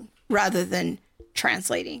explaining rather than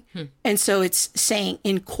translating. And so it's saying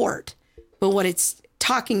in court. But what it's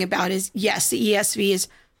talking about is, yes, the ESV is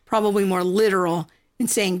probably more literal in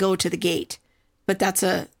saying go to the gate. But that's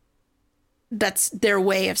their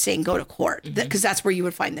way of saying go to court. Because that's where you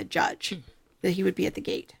would find the judge, that he would be at the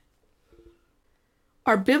gate.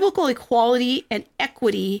 Are biblical equality and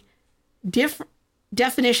equity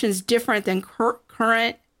definitions different than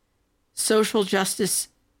current social justice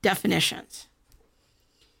definitions?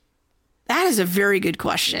 That is a very good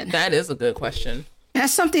question. That is a good question.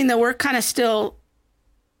 That's something that we're kind of still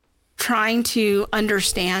trying to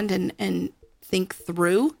understand and think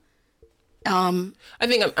through. I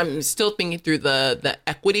think I'm still thinking through the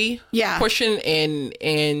equity portion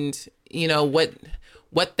and you know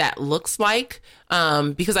what that looks like,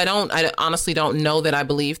 because I honestly don't know that I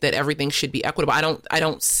believe that everything should be equitable. I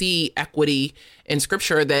don't see equity in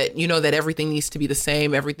scripture that, you know, that everything needs to be the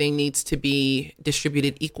same, everything needs to be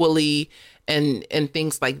distributed equally and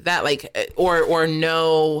things like that, like or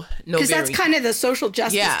no, because that's kind of the social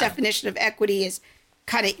justice definition of equity, is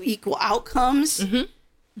kind of equal outcomes. Mm-hmm.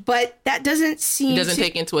 But that doesn't seem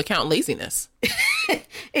take into account laziness.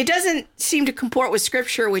 It doesn't seem to comport with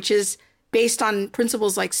scripture, which is based on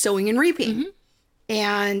principles like sowing and reaping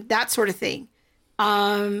and that sort of thing.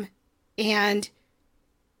 And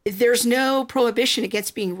there's no prohibition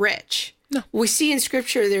against being rich. No. We see in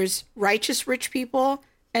scripture there's righteous rich people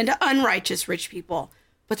and unrighteous rich people,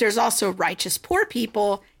 but there's also righteous poor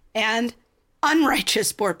people and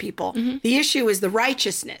unrighteous poor people. Mm-hmm. The issue is the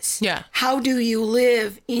righteousness. Yeah. How do you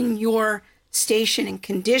live in your station and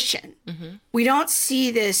condition? Mm-hmm. We don't see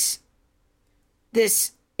this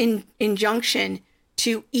injunction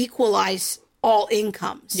to equalize all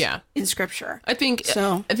incomes in scripture. I think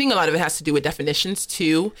a lot of it has to do with definitions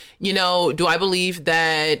too. You know, do I believe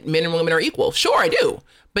that men and women are equal? Sure, I do.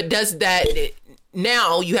 But does that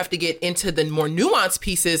now you have to get into the more nuanced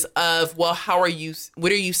pieces of, well,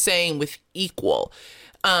 what are you saying with equal?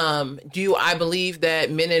 Do I believe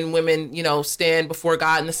that men and women, you know, stand before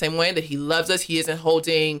God in the same way, that he loves us? He isn't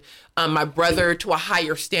holding my brother to a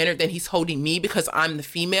higher standard than he's holding me because I'm the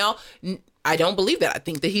female. I don't believe that. I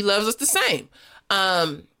think that he loves us the same.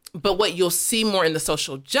 But what you'll see more in the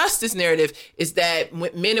social justice narrative is that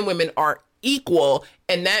men and women are equal.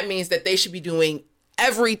 And that means that they should be doing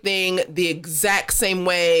everything the exact same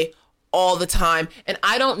way all the time. And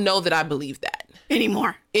I don't know that I believe that.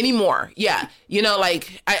 Anymore. Yeah. You know,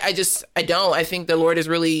 like, I don't. I think the Lord has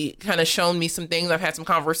really kind of shown me some things. I've had some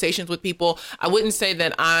conversations with people. I wouldn't say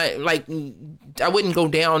that I wouldn't go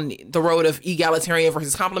down the road of egalitarian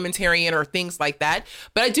versus complementarian or things like that.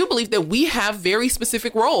 But I do believe that we have very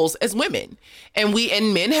specific roles as women, and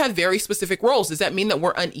men have very specific roles. Does that mean that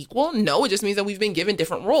we're unequal? No, it just means that we've been given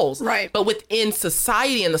different roles. Right. But within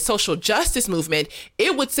society and the social justice movement,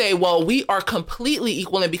 it would say, well, we are completely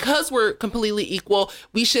equal. And because we're completely equal,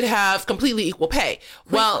 we should have completely equal pay.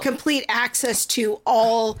 Well, complete access to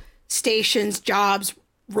all stations, jobs,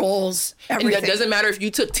 roles, everything. And it doesn't matter if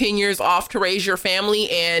you took 10 years off to raise your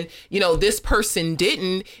family and, you know, this person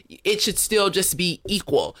didn't, it should still just be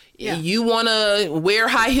equal. Yeah. You want to wear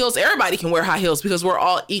high heels, everybody can wear high heels because we're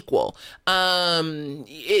all equal. Men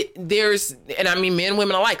and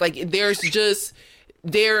women alike, like there's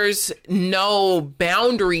no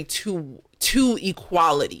boundary to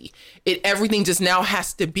equality. Everything just now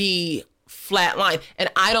has to be flat line. And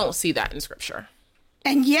I don't see that in scripture.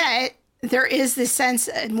 And yet there is this sense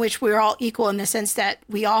in which we're all equal, in the sense that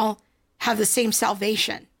we all have the same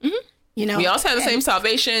salvation. Mm-hmm. You know, we all have the same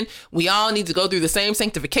salvation. We all need to go through the same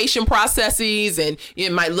sanctification processes, and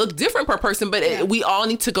it might look different per person, but we all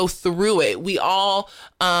need to go through it. We all,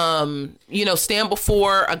 stand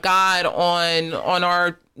before a God on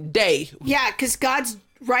our day. Yeah, because God's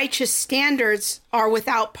righteous standards are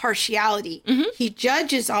without partiality. Mm-hmm. He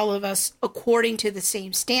judges all of us according to the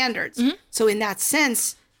same standards. Mm-hmm. So in that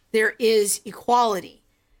sense, there is equality.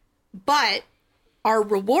 But our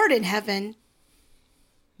reward in heaven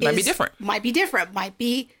might be different. Might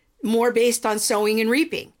be more based on sowing and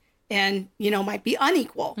reaping, and, might be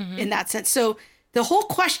unequal in that sense. So the whole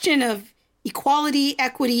question of equality,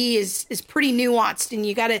 equity is pretty nuanced, and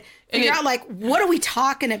you got to figure out, like, what are we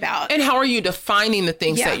talking about? And how are you defining the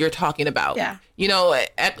things that you're talking about? Yeah.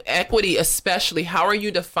 Equity especially, how are you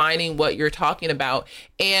defining what you're talking about?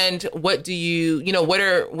 And what do you, what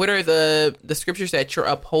are the scriptures that you're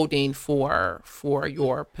upholding for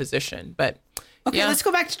your position? But okay, let's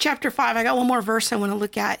go back to chapter 5. I got one more verse I want to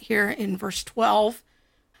look at here in verse 12.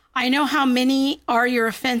 I know how many are your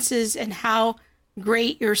offenses and how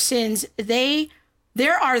great your sins.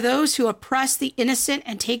 There are those who oppress the innocent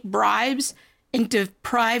and take bribes and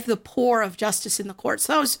deprive the poor of justice in the courts.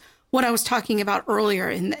 So that was what I was talking about earlier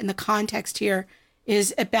in the context here,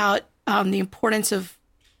 is about the importance of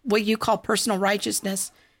what you call personal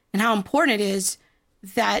righteousness, and how important it is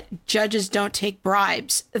that judges don't take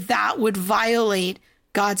bribes. That would violate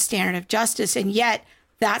God's standard of justice. And yet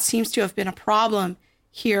that seems to have been a problem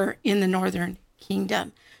here in the Northern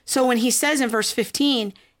Kingdom. So when he says in verse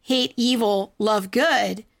 15, hate evil, love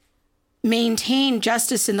good, maintain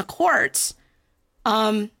justice in the courts,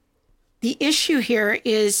 the issue here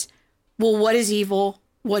is well, what is evil?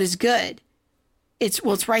 What is good?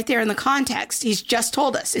 It's right there in the context. He's just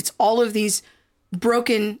told us. It's all of these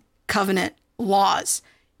broken covenant laws.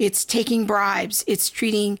 It's taking bribes. It's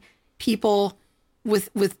treating people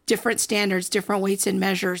with different standards, different weights and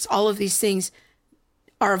measures. All of these things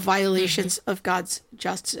are violations of God's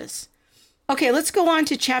justice. Okay, let's go on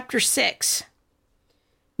to chapter 6.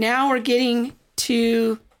 Now we're getting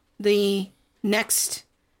to the next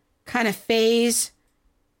kind of phase,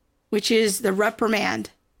 which is the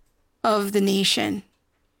reprimand of the nation.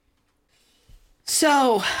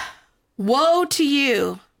 So, woe to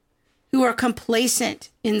you who are complacent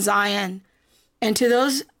in Zion, and to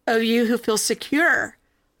those of you who feel secure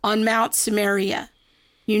on Mount Samaria,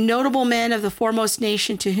 you notable men of the foremost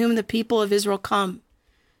nation to whom the people of Israel come.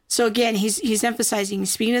 So again, he's emphasizing,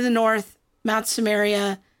 speaking of the north, Mount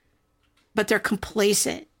Samaria, but they're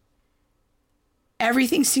complacent.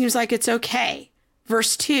 Everything seems like it's okay.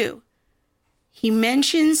 Verse 2, he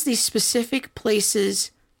mentions these specific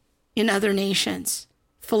places in other nations,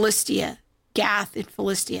 Philistia, Gath and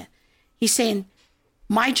Philistia. He's saying,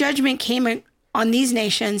 my judgment came on these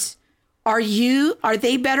nations. Are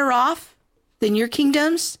they better off than your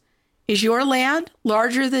kingdoms? Is your land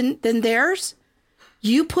larger than theirs?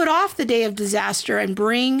 You put off the day of disaster and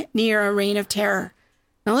bring near a reign of terror.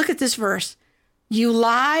 Now look at this verse. You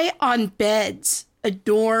lie on beds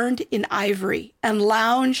adorned in ivory and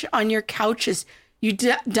lounge on your couches. You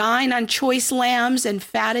dine on choice lambs and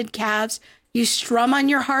fatted calves. You strum on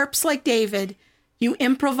your harps like David. You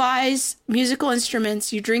improvise musical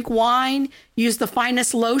instruments. You drink wine. Use the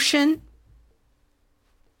finest lotion.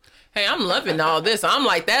 Hey, I'm loving all this. I'm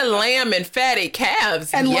like that lamb and fatted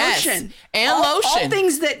calves. And yes. lotion. And lotion. All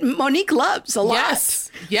things that Monique loves a lot.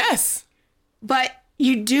 Yes. But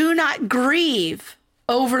you do not grieve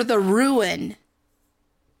over the ruin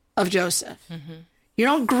of Joseph. Mm-hmm. You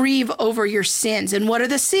don't grieve over your sins. And what are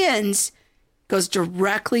the sins? Goes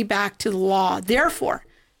directly back to the law. Therefore,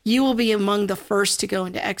 you will be among the first to go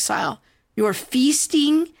into exile. Your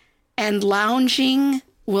feasting and lounging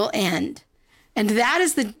will end. And that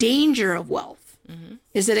is the danger of wealth,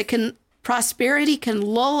 is that prosperity can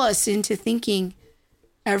lull us into thinking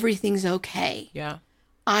everything's okay. Yeah.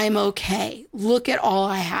 I'm okay. Look at all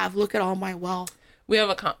I have. Look at all my wealth. We have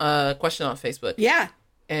a question on Facebook. Yeah.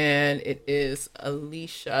 And it is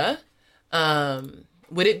Alicia.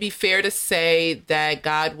 Would it be fair to say that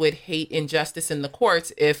God would hate injustice in the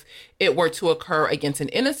courts if it were to occur against an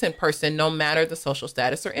innocent person, no matter the social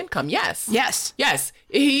status or income? Yes.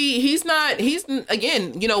 He's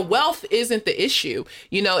again, wealth isn't the issue.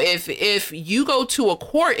 If you go to a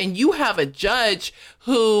court and you have a judge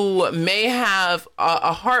who may have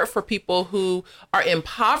a heart for people who are in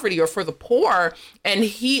poverty or for the poor, and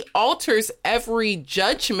he alters every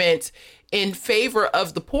judgment in favor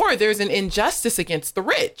of the poor, there's an injustice against the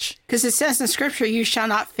rich. Because it says in scripture, you shall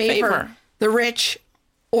not favor the rich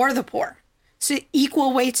or the poor. So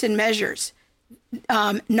equal weights and measures,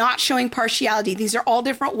 not showing partiality. These are all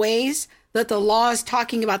different ways that the law is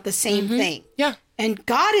talking about the same thing. Yeah. And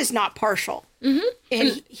God is not partial. Mm-hmm.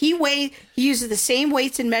 And he uses the same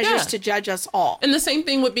weights and measures to judge us all. And the same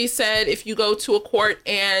thing would be said if you go to a court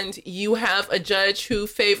and you have a judge who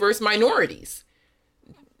favors minorities.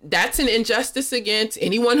 That's an injustice against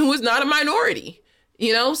anyone who is not a minority,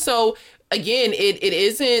 So again, it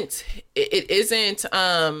isn't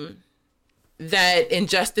that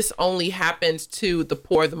injustice only happens to the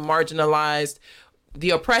poor, the marginalized, the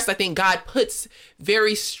oppressed. I think God puts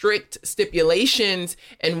very strict stipulations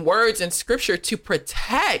and words in scripture to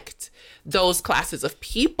protect those classes of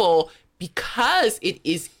people because it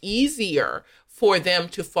is easier for them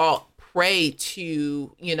to fall prey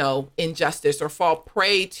to, injustice or fall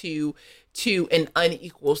prey to an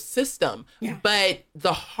unequal system. Yeah. But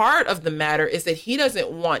the heart of the matter is that he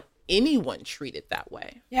doesn't want anyone treated that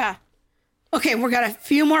way. Yeah. Okay, we've got a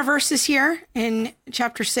few more verses here in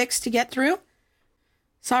chapter 6 to get through.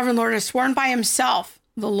 Sovereign Lord has sworn by himself,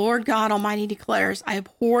 the Lord God Almighty declares, I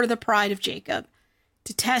abhor the pride of Jacob,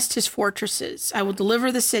 detest his fortresses. I will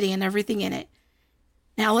deliver the city and everything in it.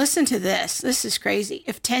 Now listen to this. This is crazy.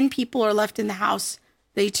 If 10 people are left in the house,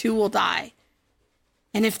 they too will die.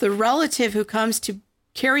 And if the relative who comes to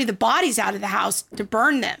carry the bodies out of the house to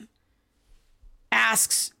burn them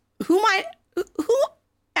asks, who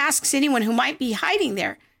asks anyone who might be hiding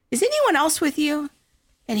there, is anyone else with you?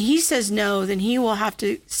 And he says no, then he will have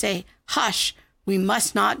to say, hush, we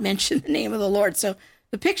must not mention the name of the Lord. So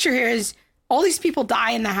the picture here is all these people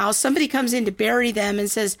die in the house. Somebody comes in to bury them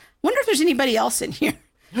and says, wonder if there's anybody else in here.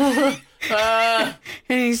 And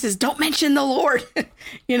he says, don't mention the Lord.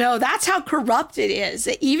 That's how corrupt it is.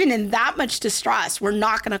 Even in that much distress, we're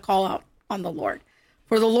not going to call out on the Lord.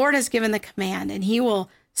 For the Lord has given the command, and he will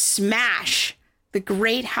smash the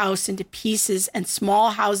great house into pieces and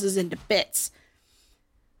small houses into bits.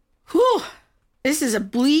 Whew, this is a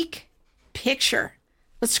bleak picture.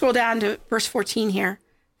 Let's scroll down to verse 14 here.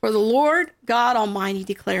 For the Lord God Almighty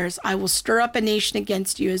declares, I will stir up a nation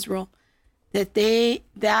against you, Israel,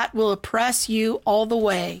 that will oppress you all the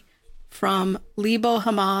way from Lebo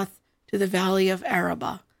Hamath to the valley of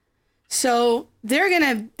Arabah. So they're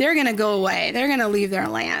gonna go away. They're gonna leave their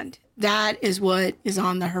land. That is what is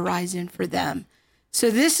on the horizon for them. So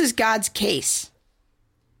this is God's case.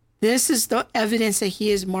 This is the evidence that he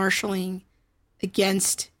is marshaling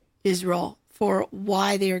against Israel for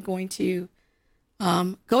why they are going to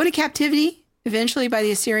go into captivity eventually by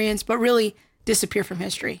the Assyrians, but really disappear from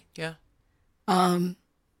history. Yeah.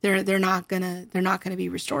 They're not gonna be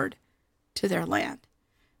restored to their land.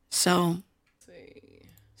 So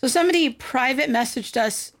somebody private messaged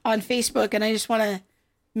us on Facebook, and I just want to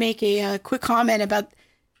make a quick comment about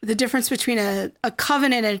the difference between a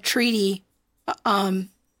covenant and a treaty,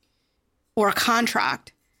 or a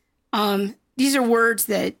contract. These are words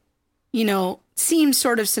that, seem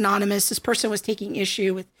sort of synonymous. This person was taking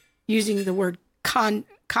issue with using the word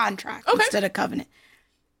contract instead of covenant.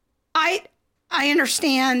 I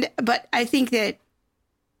understand, but I think that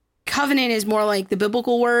covenant is more like the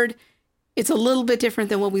biblical word. It's a little bit different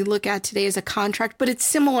than what we look at today as a contract, but it's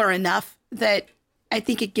similar enough that I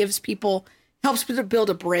think it helps people to build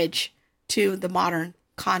a bridge to the modern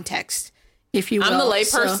context, if you will. I'm the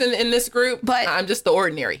layperson in this group, but I'm just the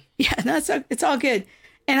ordinary. Yeah, it's all good.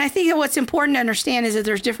 And I think that what's important to understand is that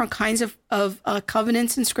there's different kinds of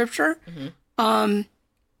covenants in Scripture. Mm-hmm.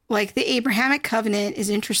 Like the Abrahamic covenant is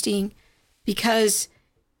interesting because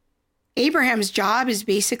Abraham's job is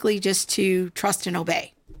basically just to trust and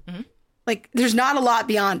obey. Mm-hmm. Like there's not a lot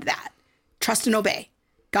beyond that. Trust and obey.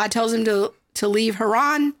 God tells him to leave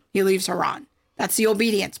Haran, he leaves Haran. That's the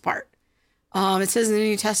obedience part. It says in the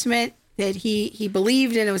New Testament that he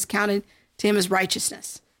believed and it was counted to him as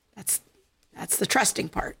righteousness. That's the trusting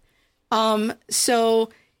part. So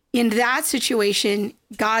in that situation,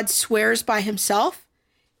 God swears by himself,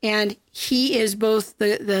 and he is both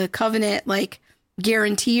the covenant like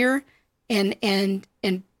guarantor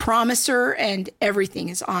and promiser, and everything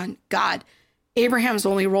is on God. Abraham's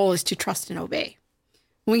only role is to trust and obey.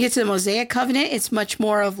 When we get to the Mosaic covenant, it's much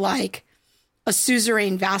more of like a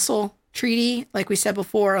suzerain vassal treaty, like we said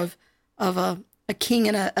before, of a king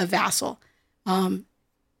and a vassal.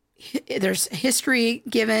 There's history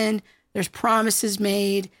given, there's promises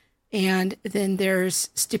made, and then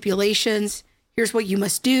there's stipulations. Here's what you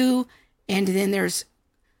must do. And then there's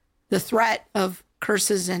the threat of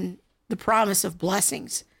curses and the promise of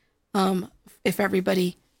blessings if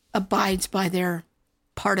everybody abides by their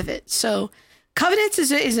part of it. So covenants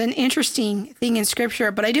is an interesting thing in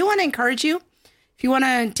Scripture, but I do want to encourage you, if you want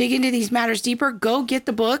to dig into these matters deeper, go get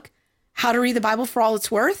the book, How to Read the Bible for All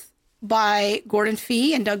It's Worth, by Gordon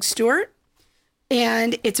Fee and Doug Stewart.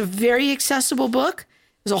 And it's a very accessible book.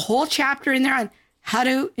 There's a whole chapter in there on how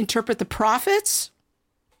to interpret the prophets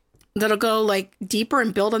that'll go like deeper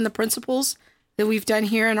and build on the principles that we've done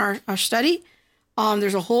here in our study.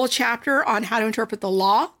 There's a whole chapter on how to interpret the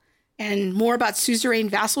law and more about suzerain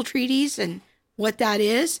vassal treaties and what that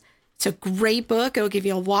is. It's a great book. It'll give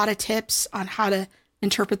you a lot of tips on how to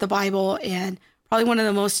interpret the Bible, and probably one of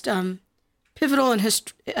the most pivotal and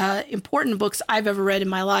important books I've ever read in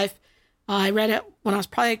my life. I read it when I was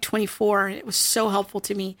probably like 24, and it was so helpful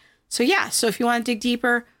to me. So yeah, so if you want to dig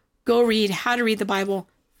deeper, go read How to Read the Bible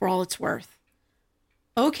for All It's Worth.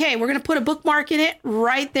 Okay, we're going to put a bookmark in it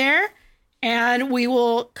right there, and we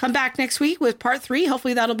will come back next week with part 3.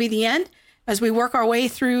 Hopefully that'll be the end as we work our way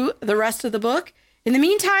through the rest of the book. In the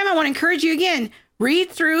meantime, I want to encourage you again, read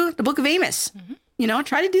through the book of Amos. Mm-hmm.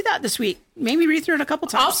 Try to do that this week. Maybe read through it a couple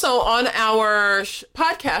times. Also, on our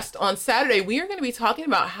podcast on Saturday, we are going to be talking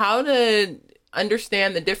about how to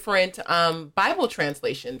understand the different Bible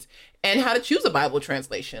translations and how to choose a Bible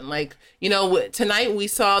translation. Like, tonight we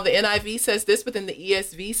saw the NIV says this, but then the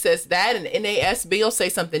ESV says that, and NASB will say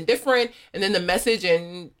something different, and then the Message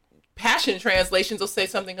and Passion translations will say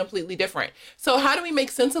something completely different. So how do we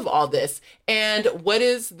make sense of all this? And what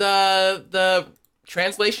is the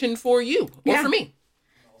translation for you or for me?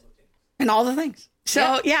 And all the things.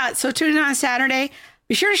 So so tune in on Saturday.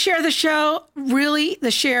 Be sure to share the show. Really, the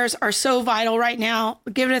shares are so vital right now.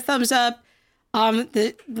 Give it a thumbs up. Our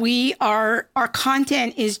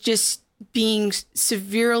content is just being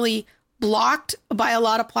severely blocked by a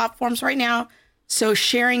lot of platforms right now. So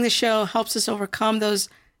sharing the show helps us overcome those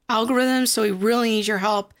algorithms. So we really need your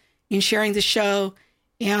help in sharing the show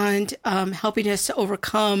and helping us to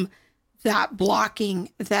overcome that blocking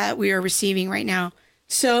that we are receiving right now.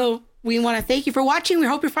 So we want to thank you for watching. We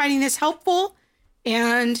hope you're finding this helpful.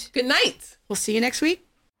 And good night. We'll see you next week.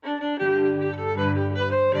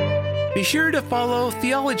 Be sure to follow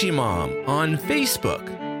Theology Mom on Facebook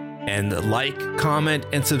and like, comment,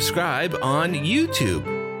 and subscribe on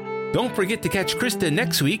YouTube. Don't forget to catch Krista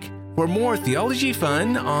next week for more theology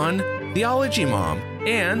fun on Theology Mom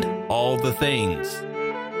and all the things.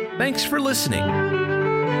 Thanks for listening.